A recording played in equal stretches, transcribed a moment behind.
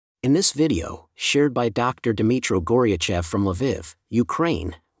In this video, shared by Dr. Dmytro Goriachev from Lviv,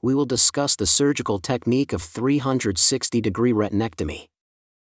 Ukraine, we will discuss the surgical technique of 360-degree retinectomy.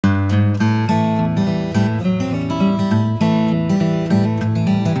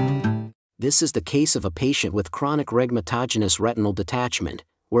 This is the case of a patient with chronic rhegmatogenous retinal detachment,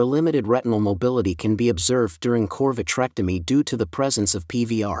 where limited retinal mobility can be observed during core vitrectomy due to the presence of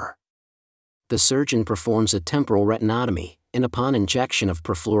PVR. The surgeon performs a temporal retinotomy, and upon injection of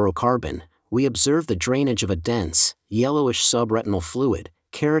perfluorocarbon, we observe the drainage of a dense, yellowish subretinal fluid,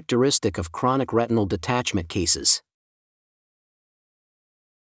 characteristic of chronic retinal detachment cases.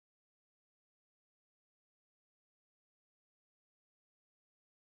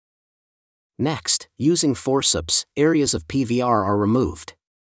 Next, using forceps, areas of PVR are removed.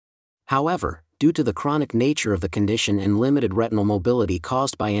 However, due to the chronic nature of the condition and limited retinal mobility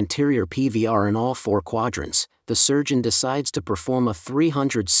caused by anterior PVR in all four quadrants, the surgeon decides to perform a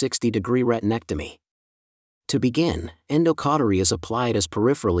 360-degree retinectomy. To begin, endocautery is applied as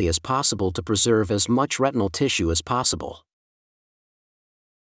peripherally as possible to preserve as much retinal tissue as possible.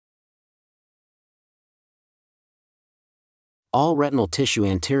 All retinal tissue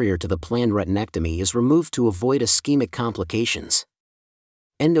anterior to the planned retinectomy is removed to avoid ischemic complications.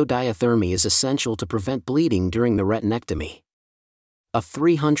 Endodiathermy is essential to prevent bleeding during the retinectomy. A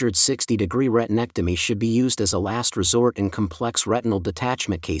 360-degree retinectomy should be used as a last resort in complex retinal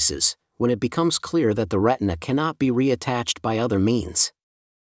detachment cases, when it becomes clear that the retina cannot be reattached by other means.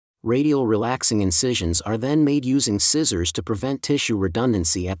 Radial relaxing incisions are then made using scissors to prevent tissue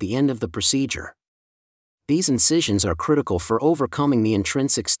redundancy at the end of the procedure. These incisions are critical for overcoming the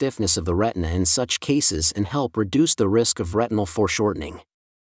intrinsic stiffness of the retina in such cases and help reduce the risk of retinal foreshortening.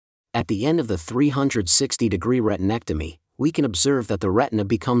 At the end of the 360-degree retinectomy, we can observe that the retina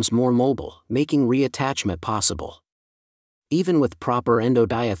becomes more mobile, making reattachment possible. Even with proper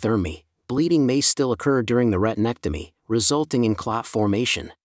endodiathermy, bleeding may still occur during the retinectomy, resulting in clot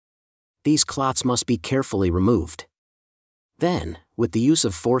formation. These clots must be carefully removed. Then, with the use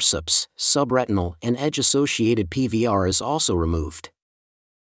of forceps, subretinal and edge-associated PVR is also removed.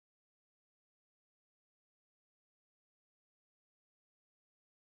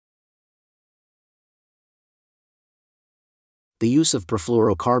 The use of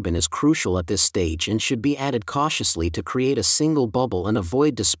perfluorocarbon is crucial at this stage and should be added cautiously to create a single bubble and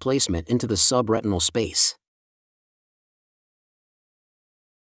avoid displacement into the subretinal space.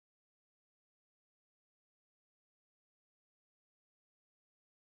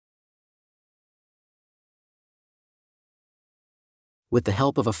 With the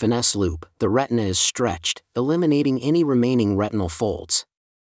help of a finesse loop, the retina is stretched, eliminating any remaining retinal folds.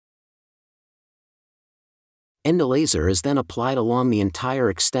 Endolaser is then applied along the entire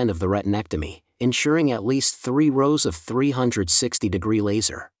extent of the retinectomy, ensuring at least 3 rows of 360-degree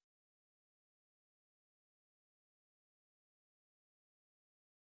laser.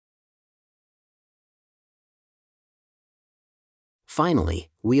 Finally,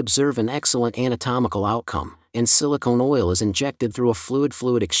 we observe an excellent anatomical outcome, and silicone oil is injected through a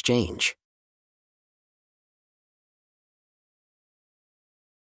fluid-fluid exchange.